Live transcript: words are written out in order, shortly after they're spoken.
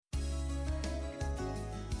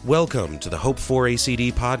Welcome to the Hope for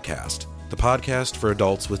ACD podcast, the podcast for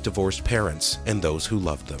adults with divorced parents and those who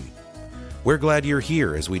love them. We're glad you're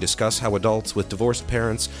here as we discuss how adults with divorced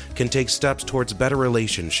parents can take steps towards better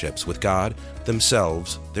relationships with God,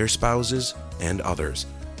 themselves, their spouses, and others.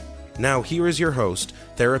 Now here is your host,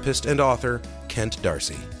 therapist and author, Kent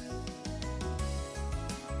Darcie.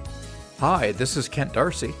 Hi, this is Kent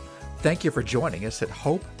Darcie. Thank you for joining us at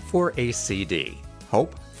Hope for ACD,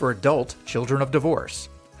 Hope for Adult Children of Divorce.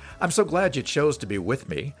 I'm so glad you chose to be with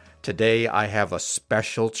me. Today I have a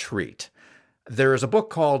special treat. There is a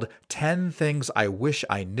book called 10 Things I Wish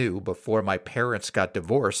I Knew Before My Parents Got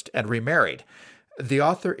Divorced and Remarried. The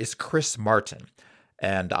author is Chris Martin,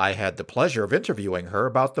 and I had the pleasure of interviewing her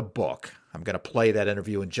about the book. I'm going to play that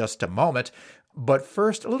interview in just a moment, but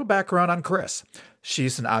first, a little background on Chris.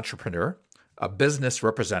 She's an entrepreneur, a business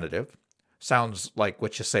representative. Sounds like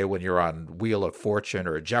what you say when you're on Wheel of Fortune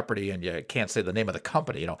or Jeopardy and you can't say the name of the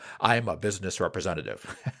company. I'm a business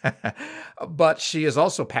representative. But she is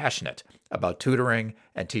also passionate about tutoring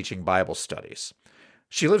and teaching Bible studies.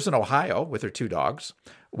 She lives in Ohio with her 2 dogs,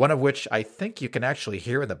 one of which I think you can actually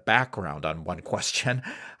hear in the background on one question.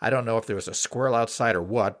 I don't know if there was a squirrel outside or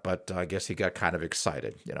what, but I guess he got kind of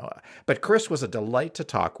excited, But Chris was a delight to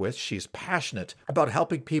talk with. She's passionate about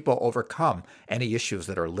helping people overcome any issues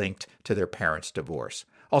that are linked to their parents' divorce.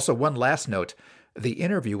 Also, one last note, the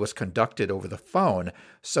interview was conducted over the phone,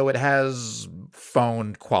 so it has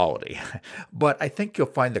phone quality. But I think you'll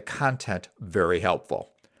find the content very helpful.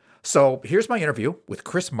 So here's my interview with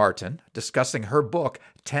Chris Martin discussing her book,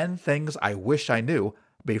 10 Things I Wish I Knew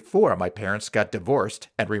Before My Parents Got Divorced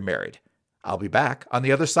and Remarried. I'll be back on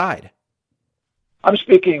the other side. I'm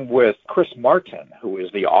speaking with Chris Martin, who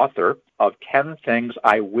is the author of 10 Things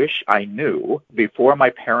I Wish I Knew Before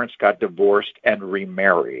My Parents Got Divorced and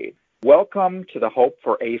Remarried. Welcome to the Hope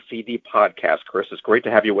for ACD podcast, Chris. It's great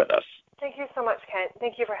to have you with us. Thank you so much, Kent.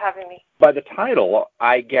 Thank you for having me. By the title,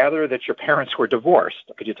 I gather that your parents were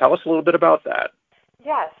divorced. Could you tell us a little bit about that?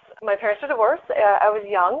 Yes. My parents were divorced. I was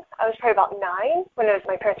young. I was probably about 9 when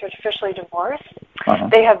my parents were officially divorced. Uh-huh.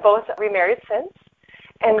 They have both remarried since.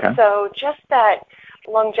 And so just that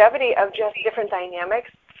longevity of just different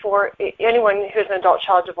dynamics for anyone who's an adult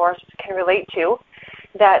child divorced can relate to,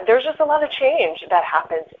 that there's just a lot of change that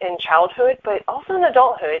happens in childhood, but also in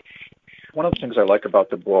adulthood. One of the things I like about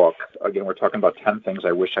the book, again, we're talking about 10 things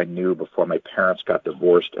I wish I knew before my parents got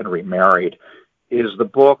divorced and remarried, is the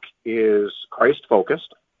book is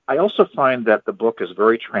Christ-focused. I also find that the book is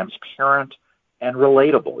very transparent and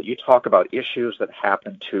relatable. You talk about issues that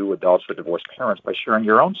happen to adults with divorced parents by sharing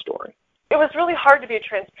your own story. It was really hard to be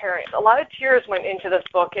transparent. A lot of tears went into this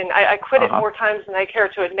book, and I quit it more times than I care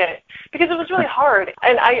to admit because it was really hard.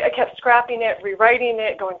 And I kept scrapping it, rewriting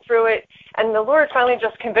it, going through it. And the Lord finally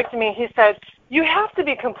just convicted me. He said, you have to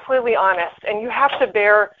be completely honest, and you have to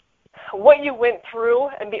bear what you went through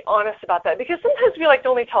and be honest about that. Because sometimes we like to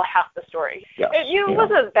only tell half the story. Yes. It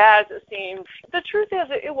wasn't as bad as it seemed. The truth is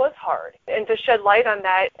it was hard. And to shed light on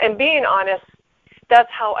that and being honest, that's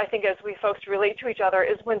how I think as we folks relate to each other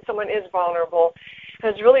is when someone is vulnerable. And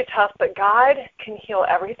it's really tough, but God can heal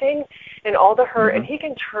everything and all the hurt, and He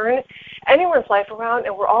can turn anyone's life around,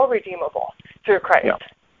 and we're all redeemable through Christ.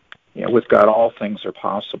 Yeah, with God, all things are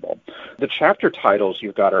possible. The chapter titles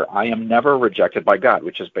you've got are I Am Never Rejected by God,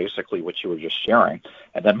 which is basically what you were just sharing.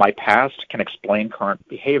 And then My Past Can Explain Current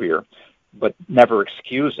Behavior, but Never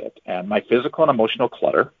Excuse It. And My Physical and Emotional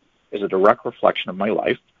Clutter is a direct reflection of my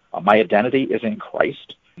life. My identity is in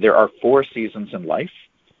Christ. There are 4 seasons in life.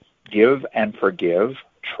 Give and forgive.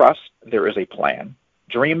 Trust there is a plan.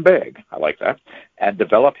 Dream big. I like that. And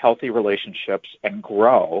develop healthy relationships and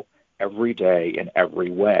grow every day in every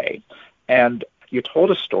way. And you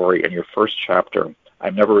told a story in your first chapter,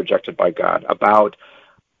 I'm Never Rejected by God, about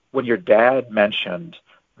when your dad mentioned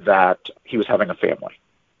that he was having a family.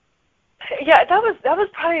 Yeah, that was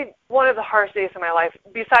probably one of the hardest days of my life,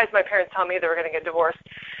 besides my parents telling me they were going to get divorced.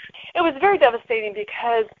 It was very devastating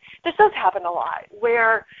because this does happen a lot,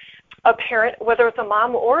 where a parent, whether it's a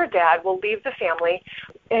mom or a dad, will leave the family,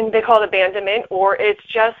 and they call it abandonment, or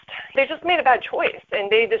they just made a bad choice, and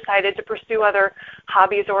they decided to pursue other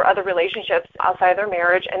hobbies or other relationships outside their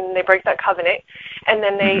marriage, and they break that covenant, and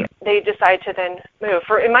then they decide to then move.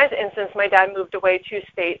 In my instance, my dad moved away 2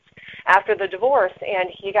 states after the divorce, and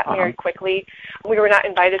he got married quickly. We were not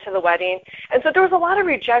invited to the wedding, and so there was a lot of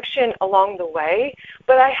rejection along the way,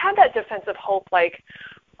 but I had that defensive hope, like,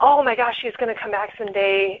 oh my gosh, he's going to come back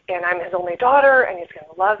someday, and I'm his only daughter, and he's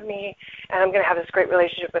going to love me, and I'm going to have this great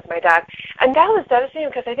relationship with my dad. And that was devastating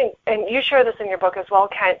because I think, and you share this in your book as well,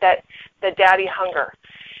 Kent, that the daddy hunger.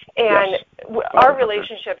 And Yes. our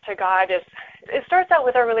relationship to God it starts out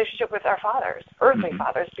with our relationship with our fathers, earthly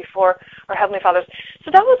fathers, before our heavenly fathers.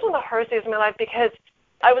 So that was one of the hardest days of my life, because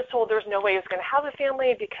I was told there's no way I was going to have a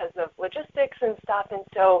family because of logistics and stuff. And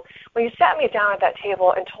so when you sat me down at that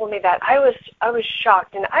table and told me that, I was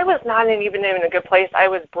shocked. And I was not even in a good place. I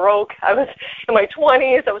was broke. I was in my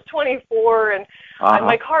 20s. I was 24, and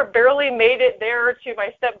my car barely made it there to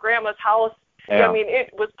my step-grandma's house. Yeah. I mean,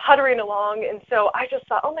 it was puttering along, and so I just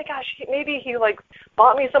thought, oh my gosh, maybe he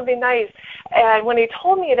bought me something nice. And when he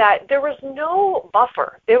told me that, there was no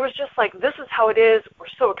buffer. It was just like, this is how it is. We're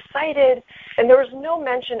so excited. And there was no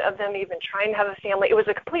mention of them even trying to have a family. It was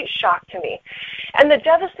a complete shock to me. And the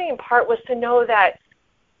devastating part was to know that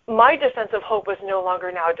my defense of hope was no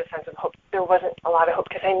longer now a defense of hope. There wasn't a lot of hope,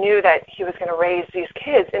 because I knew that he was going to raise these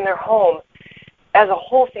kids in their home as a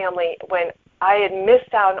whole family when I had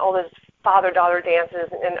missed out on all this father-daughter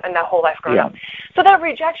dances and that whole life growing up. So that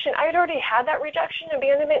rejection, I had already had that rejection,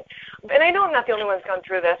 abandonment, and I know I'm not the only one who's gone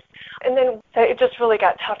through this. And then it just really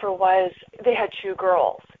got tougher was they had 2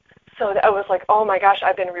 girls. So I was like, oh my gosh,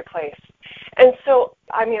 I've been replaced. And so,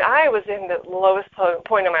 I mean, I was in the lowest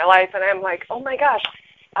point in my life, and I'm like, oh my gosh,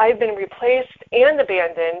 I've been replaced and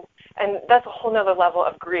abandoned, and that's a whole nother level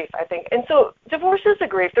of grief, I think. And so divorce is a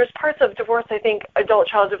grief. There's parts of divorce, I think adult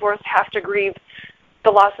child divorce have to grieve the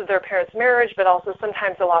loss of their parents' marriage, but also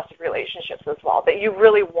sometimes the loss of relationships as well, that you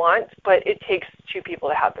really want, but it takes 2 people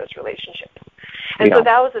to have those relationships. And so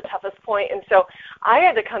that was the toughest point. And so I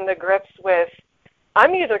had to come to grips with,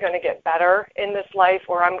 I'm either going to get better in this life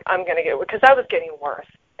or I'm going to get, because I was getting worse.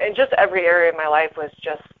 And just every area of my life was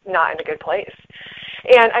just not in a good place.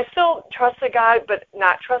 And I still trusted God, but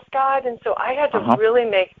not trust God. And so I had to really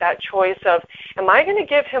make that choice of, am I going to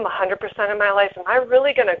give him 100% of my life? Am I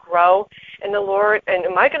really going to grow in the Lord? And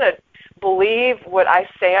am I going to believe what I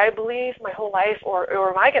say I believe my whole life? Or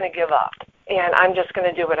am I going to give up? And I'm just going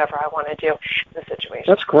to do whatever I want to do in the situation.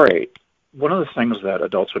 That's great. One of the things that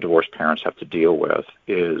adults with divorced parents have to deal with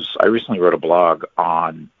is, I recently wrote a blog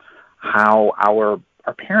on how our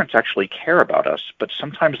parents actually care about us, but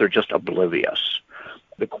sometimes they're just oblivious.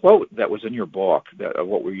 The quote that was in your book,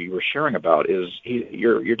 what you were sharing about, is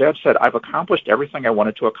your dad said, I've accomplished everything I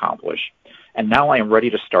wanted to accomplish, and now I am ready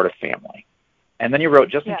to start a family. And then you wrote,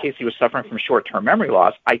 just in case he was suffering from short-term memory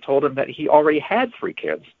loss, I told him that he already had 3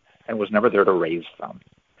 kids and was never there to raise them.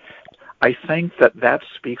 I think that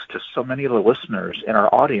speaks to so many of the listeners in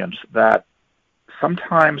our audience that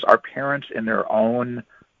sometimes our parents, in their own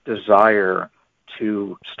desire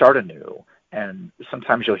to start anew, and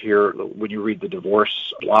sometimes you'll hear when you read the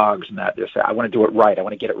divorce blogs and that, they say, I want to do it right. I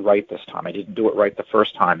want to get it right this time. I didn't do it right the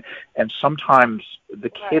first time. And sometimes the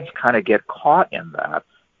kids kind of get caught in that,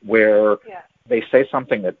 where they say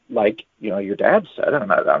something that, like, your dad said,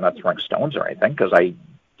 and I'm not throwing stones or anything, because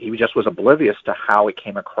he just was oblivious to how it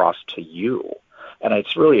came across to you. And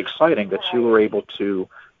it's really exciting that you were able to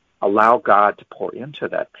allow God to pour into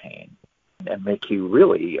that pain and make you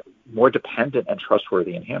really more dependent and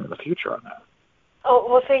trustworthy in him in the future on that. Oh,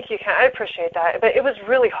 well, thank you, Ken. I appreciate that. But it was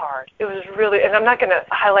really hard. It was really, and I'm not going to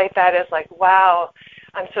highlight that as like, wow,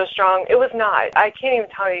 I'm so strong. It was not. I can't even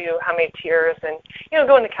tell you how many tears, and,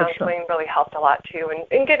 going to counseling really helped a lot too,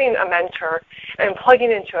 and getting a mentor and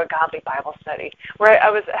plugging into a godly Bible study where I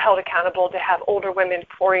was held accountable to have older women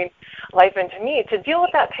pouring life into me to deal with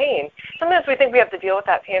that pain. Sometimes we think we have to deal with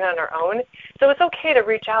that pain on our own, so it's okay to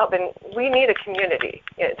reach out, but we need a community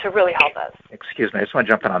to really help us. Excuse me, I just want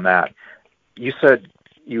to jump in on that. You said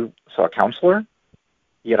you saw a counselor,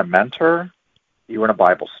 you had a mentor, you were in a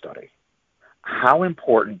Bible study. How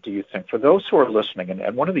important do you think, for those who are listening,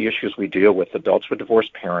 and one of the issues we deal with adults with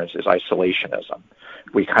divorced parents is isolationism.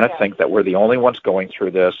 We kind of think that we're the only ones going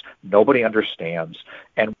through this, nobody understands,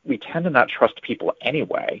 and we tend to not trust people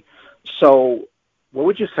anyway. So what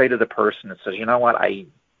would you say to the person that says, you know what, I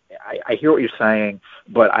hear what you're saying,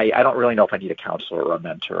 but I don't really know if I need a counselor or a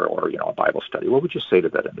mentor or, a Bible study. What would you say to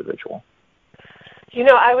that individual?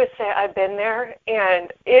 I would say I've been there,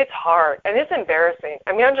 and it's hard, and it's embarrassing.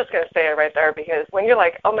 I mean, I'm just going to say it right there, because when you're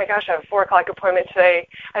like, oh, my gosh, I have a 4 o'clock appointment today,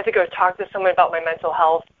 I have to go talk to someone about my mental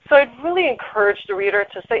health. So I'd really encourage the reader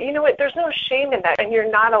to say, you know what, there's no shame in that, and you're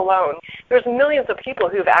not alone. There's millions of people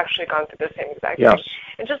who've actually gone through the same exact thing.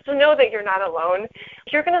 And just to know that you're not alone,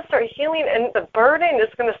 you're going to start healing, and the burden is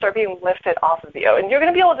going to start being lifted off of you, and you're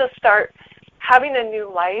going to be able to start having a new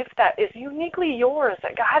life that is uniquely yours,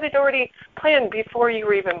 that God had already planned before you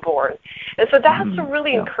were even born. And so that's a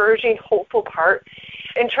really encouraging, hopeful part.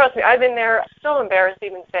 And trust me, I've been there. I'm so embarrassed to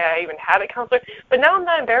even say I even had a counselor, but now I'm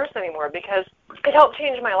not embarrassed anymore because it helped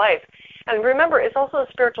change my life. And remember, it's also a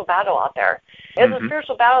spiritual battle out there. It's a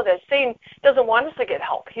spiritual battle that Satan doesn't want us to get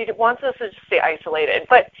help. He wants us to just stay isolated.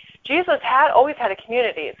 But Jesus always had a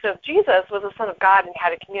community. So if Jesus was the Son of God and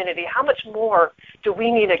had a community, how much more do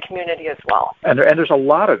we need a community as well? And there's a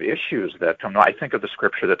lot of issues that come. I think of the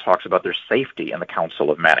scripture that talks about there's safety in the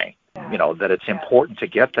counsel of many. That it's important to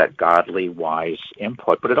get that godly, wise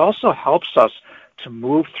input. But it also helps us to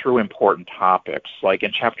move through important topics. Like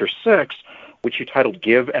in chapter 6, which you titled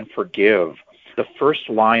Give and Forgive, the first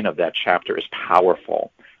line of that chapter is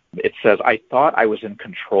powerful. It says, I thought I was in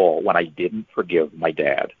control when I didn't forgive my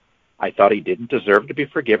dad. I thought he didn't deserve to be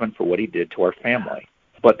forgiven for what he did to our family.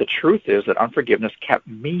 But the truth is that unforgiveness kept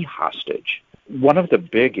me hostage. One of the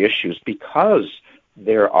big issues, because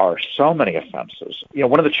there are so many offenses,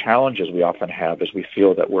 one of the challenges we often have is we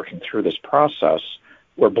feel that working through this process,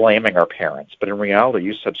 we're blaming our parents. But in reality,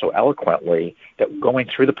 you said so eloquently that going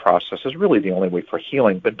through the process is really the only way for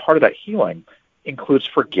healing. But part of that healing includes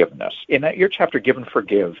forgiveness. In your chapter, Give and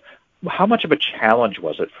Forgive, how much of a challenge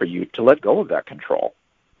was it for you to let go of that control?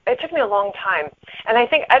 It took me a long time. And I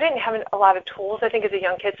think I didn't have a lot of tools. I think as a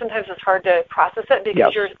young kid, sometimes it's hard to process it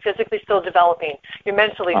because you're physically still developing. You're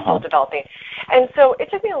mentally still developing. And so it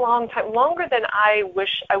took me a long time, longer than I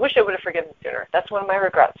wish I would have forgiven sooner. That's one of my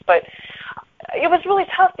regrets. But it was really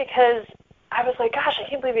tough because I was like, gosh, I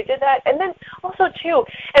can't believe he did that. And then also, too,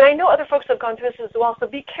 and I know other folks have gone through this as well, so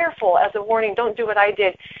be careful as a warning. Don't do what I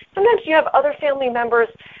did. Sometimes you have other family members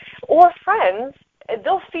or friends,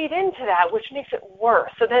 they'll feed into that, which makes it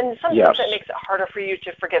worse. So then sometimes that makes it harder for you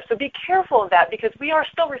to forgive. So be careful of that because we are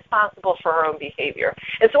still responsible for our own behavior.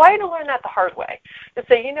 And so I had to learn that the hard way. To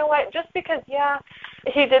say, you know what, just because,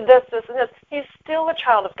 he did this, this, and this, he's still a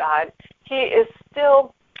child of God. He is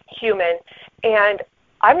still human, and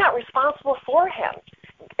I'm not responsible for him.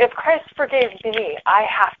 If Christ forgave me, I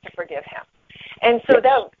have to forgive him. And so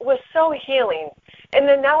that was so healing. And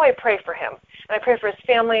then now I pray for him. And I pray for his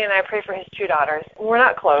family, and I pray for his 2 daughters. We're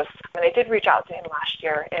not close. And I did reach out to him last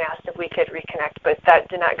year and asked if we could reconnect, but that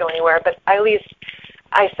did not go anywhere. But at least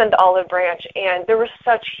I sent the olive branch, and there was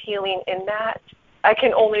such healing in that. I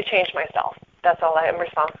can only change myself. That's all I am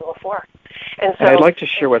responsible for. And so I'd like to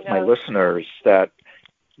share with my listeners that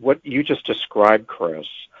what you just described, Chris,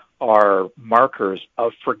 are markers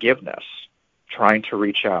of forgiveness, trying to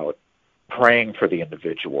reach out, praying for the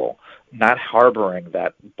individual, not harboring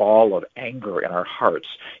that ball of anger in our hearts.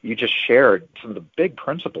 You just shared some of the big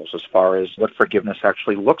principles as far as what forgiveness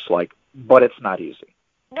actually looks like, but it's not easy.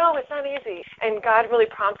 No, it's not easy. And God really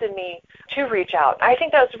prompted me to reach out. I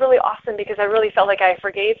think that was really awesome because I really felt like I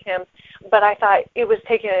forgave him, but I thought it was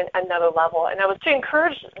taking another level. And I was to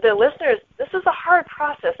encourage the listeners, this is a hard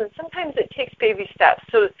process, and sometimes it takes baby steps,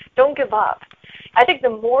 so don't give up. I think the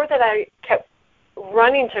more that I kept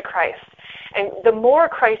running to Christ, and the more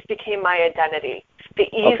Christ became my identity, the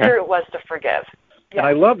easier it was to forgive. And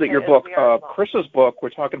I love that your book, Chris's book, we're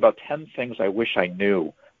talking about 10 Things I Wish I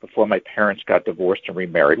Knew Before My Parents Got Divorced and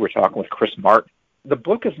Remarried. We're talking with Chris Martin. The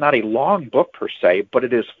book is not a long book per se, but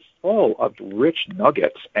it is full of rich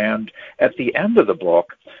nuggets. And at the end of the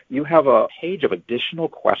book, you have a page of additional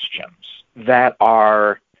questions that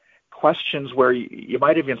are questions where you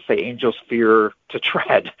might even say angels fear to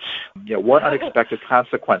tread. What unexpected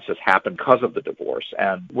consequences happened because of the divorce?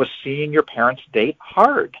 And was seeing your parents date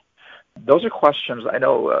hard? Those are questions I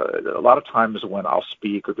know a lot of times when I'll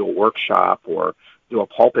speak or do a workshop or do a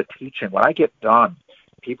pulpit teaching, when I get done,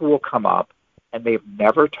 people will come up and they've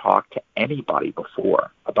never talked to anybody before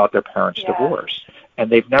about their parents' divorce. And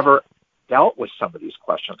they've never dealt with some of these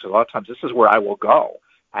questions. A lot of times this is where I will go,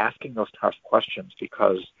 asking those tough questions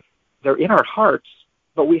because they're in our hearts,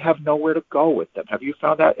 but we have nowhere to go with them. Have you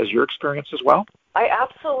found that as your experience as well? I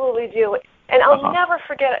absolutely do. And I'll never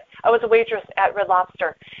forget it. I was a waitress at Red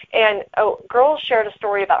Lobster, and a girl shared a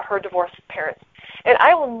story about her divorced parents. And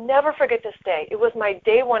I will never forget this day. It was my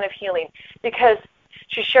day one of healing because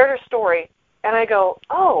she shared her story, and I go,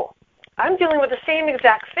 oh, I'm dealing with the same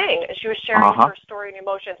exact thing. And she was sharing her story and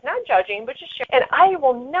emotions, not judging, but just sharing. And I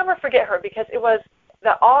will never forget her because it was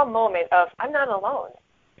the awe moment of, I'm not alone.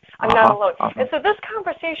 I'm not alone. And so this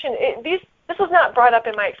conversation, this was not brought up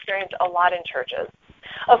in my experience a lot in churches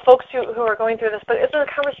of folks who are going through this, but it's a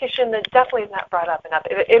conversation that definitely is not brought up enough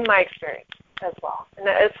in my experience as well. And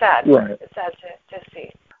it's sad. Right. It's sad to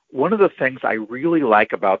see. One of the things I really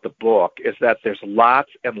like about the book is that there's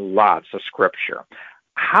lots and lots of scripture.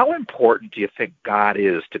 How important do you think God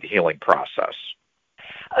is to the healing process?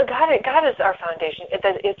 God is our foundation.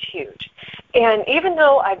 It's huge. And even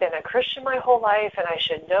though I've been a Christian my whole life and I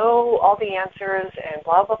should know all the answers and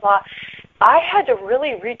blah, blah, blah, I had to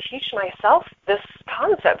really reteach myself this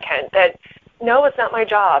concept, Kent, that no, it's not my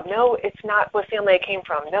job. No, it's not what family I came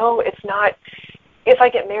from. No, it's not if I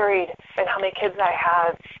get married and how many kids I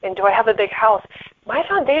have and do I have a big house. My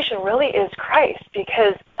foundation really is Christ,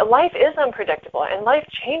 because life is unpredictable and life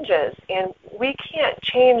changes, and we can't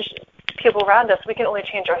change people around us. We can only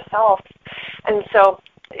change ourselves. And so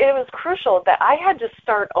it was crucial that I had to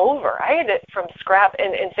start over. I had to from scrap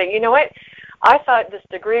and say, you know what? I thought this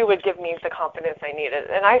degree would give me the confidence I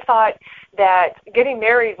needed, and I thought that getting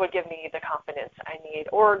married would give me the confidence I need,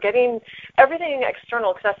 or getting everything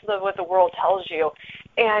external, because that's what the world tells you.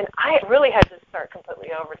 And I really had to start completely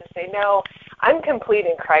over to say, no, I'm complete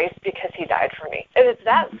in Christ because he died for me. And it's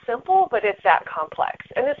that simple, but it's that complex.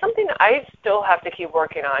 And it's something that I still have to keep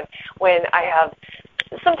working on when I have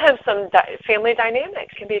sometimes some family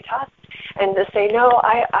dynamics can be tough. And to say, no,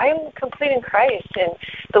 I'm complete in Christ, and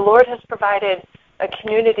the Lord has provided a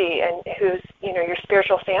community and who's, your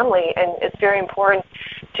spiritual family, and it's very important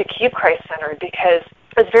to keep Christ-centered, because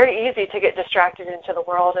it's very easy to get distracted into the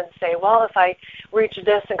world and say, well, if I reach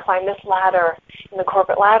this and climb this ladder, in the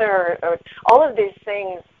corporate ladder, or all of these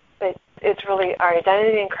things, it's really our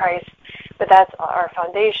identity in Christ, but that's our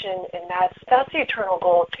foundation, and that's the eternal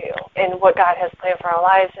goal too, and what God has planned for our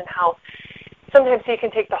lives, and how sometimes he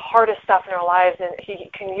can take the hardest stuff in our lives, and he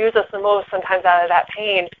can use us the most sometimes out of that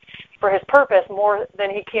pain for his purpose, more than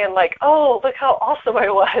he can look how awesome I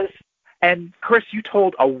was. And Chris, you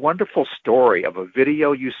told a wonderful story of a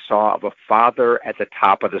video you saw of a father at the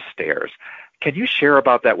top of the stairs. Can you share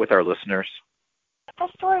about that with our listeners?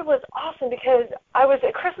 That story was awesome because I was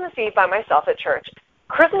at Christmas Eve by myself at church.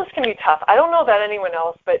 Christmas can be tough. I don't know about anyone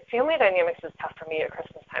else, but family dynamics is tough for me at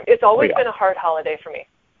Christmas time. It's always been a hard holiday for me.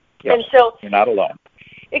 Yep. And so you're not alone.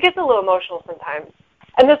 It gets a little emotional sometimes.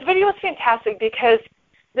 And this video was fantastic because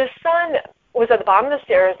the son was at the bottom of the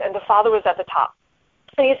stairs and the father was at the top.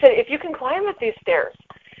 And he said, if you can climb up these stairs,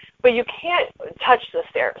 but you can't touch the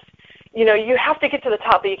stairs. You have to get to the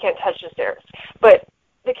top, but you can't touch the stairs. But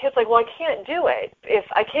the kid's like, well, I can't do it. If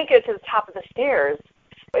I can't get to the top of the stairs,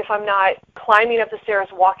 if I'm not climbing up the stairs,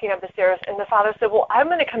 walking up the stairs. And the father said, well, I'm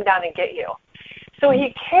going to come down and get you. So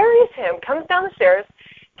he carries him, comes down the stairs,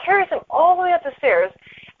 carries him all the way up the stairs.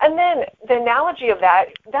 And then the analogy of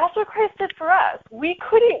that's what Christ did for us. We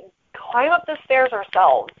couldn't climb up the stairs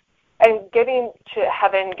ourselves and getting to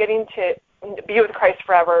heaven, getting to be with Christ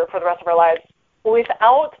forever for the rest of our lives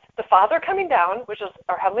without the Father coming down, which is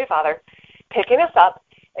our Heavenly Father, picking us up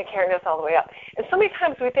and carrying us all the way up. And so many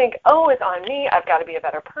times we think, oh, it's on me. I've got to be a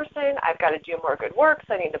better person. I've got to do more good works.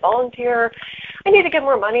 I need to volunteer. I need to get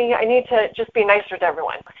more money. I need to just be nicer to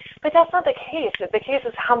everyone. But that's not the case. The case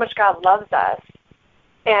is how much God loves us.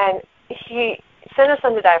 And he sent his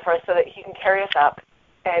son to die for us so that he can carry us up.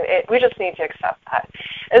 And we just need to accept that.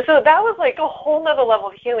 And so that was like a whole nother level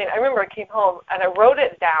of healing. I remember I came home and I wrote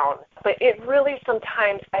it down. But it really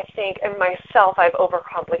sometimes, I think, in myself, I've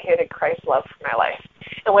overcomplicated Christ's love for my life.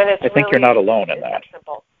 And when it's I think you're not alone in that.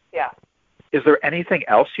 Simple. Yeah. Is there anything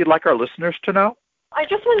else you'd like our listeners to know? I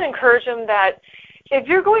just want to encourage them that if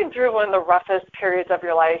you're going through one of the roughest periods of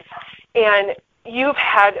your life and you've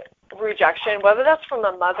had rejection, whether that's from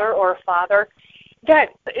a mother or a father, that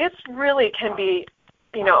it really can be,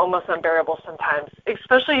 almost unbearable sometimes,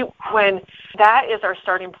 especially when that is our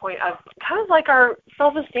starting point of kind of like our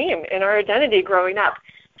self-esteem and our identity growing up.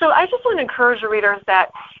 So I just want to encourage the readers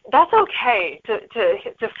that that's okay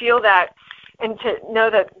to feel that and to know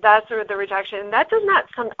that that's the rejection. That does not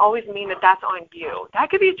always mean that that's on you. That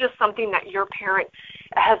could be just something that your parent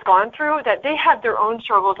has gone through, that they had their own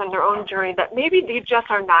struggles and their own journey, that maybe they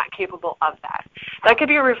just are not capable of that. That could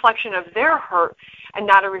be a reflection of their hurt and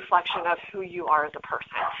not a reflection of who you are as a person.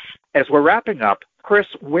 As we're wrapping up, Chris,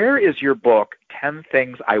 where is your book, 10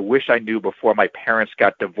 Things I Wish I Knew Before My Parents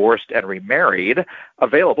Got Divorced and Remarried,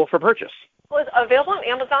 available for purchase? Well, it's available on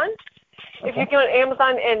Amazon. If you go on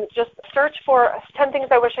Amazon and just search for 10 Things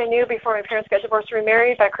I Wish I Knew Before My Parents Got Divorced and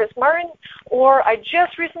Remarried by Chris Martin, or I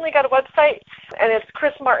just recently got a website, and it's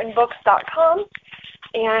chrismartinbooks.com,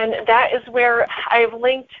 and that is where I've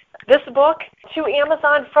linked this book to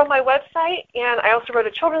Amazon from my website, and I also wrote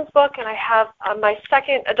a children's book, and I have my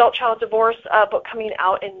second adult child divorce book coming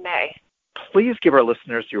out in May. Please give our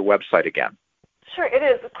listeners your website again. Sure, it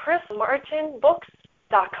is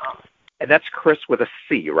chrismartinbooks.com. And that's Chris with a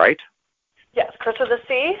C, right? Yes, Chris with a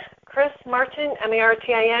C, Chris Martin,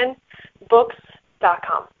 Martin,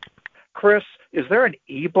 books.com. Chris, is there an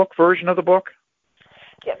ebook version of the book?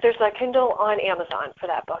 Yeah, there's a Kindle on Amazon for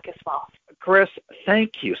that book as well. Chris,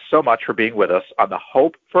 thank you so much for being with us on the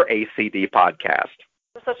Hope for ACD podcast.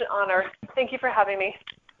 It's such an honor. Thank you for having me.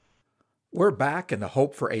 We're back in the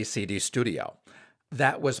Hope for ACD studio.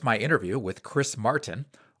 That was my interview with Chris Martin,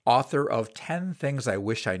 author of 10 Things I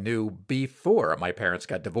Wish I Knew Before My Parents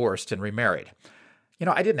Got Divorced and Remarried.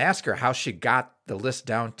 I didn't ask her how she got the list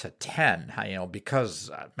down to 10, because,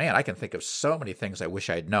 man, I can think of so many things I wish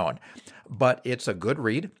I'd known. But it's a good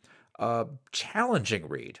read, a challenging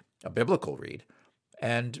read, a biblical read,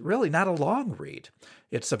 and really not a long read.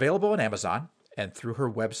 It's available on Amazon and through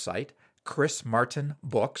her website,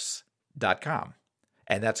 chrismartinbooks.com.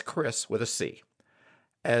 And that's Chris with a C.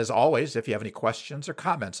 As always, if you have any questions or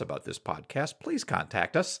comments about this podcast, please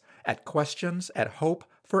contact us at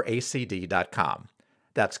questions@hopeforacd.com.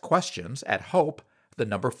 That's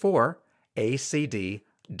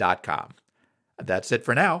questions@hope4acd.com. That's it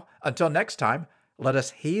for now. Until next time, let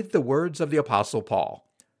us heed the words of the Apostle Paul.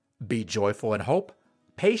 Be joyful in hope,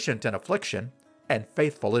 patient in affliction, and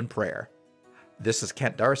faithful in prayer. This is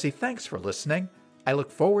Kent Darcie. Thanks for listening. I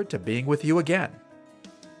look forward to being with you again.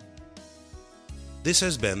 This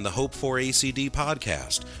has been the Hope for ACD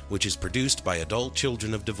podcast, which is produced by Adult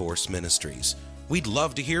Children of Divorce Ministries. We'd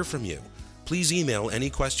love to hear from you. Please email any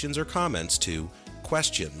questions or comments to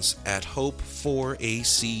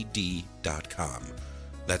questions@hope4acd.com.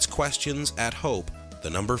 That's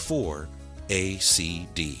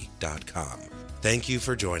questions@hope4acd.com. Thank you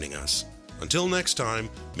for joining us. Until next time,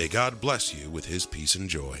 may God bless you with His peace and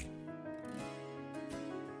joy.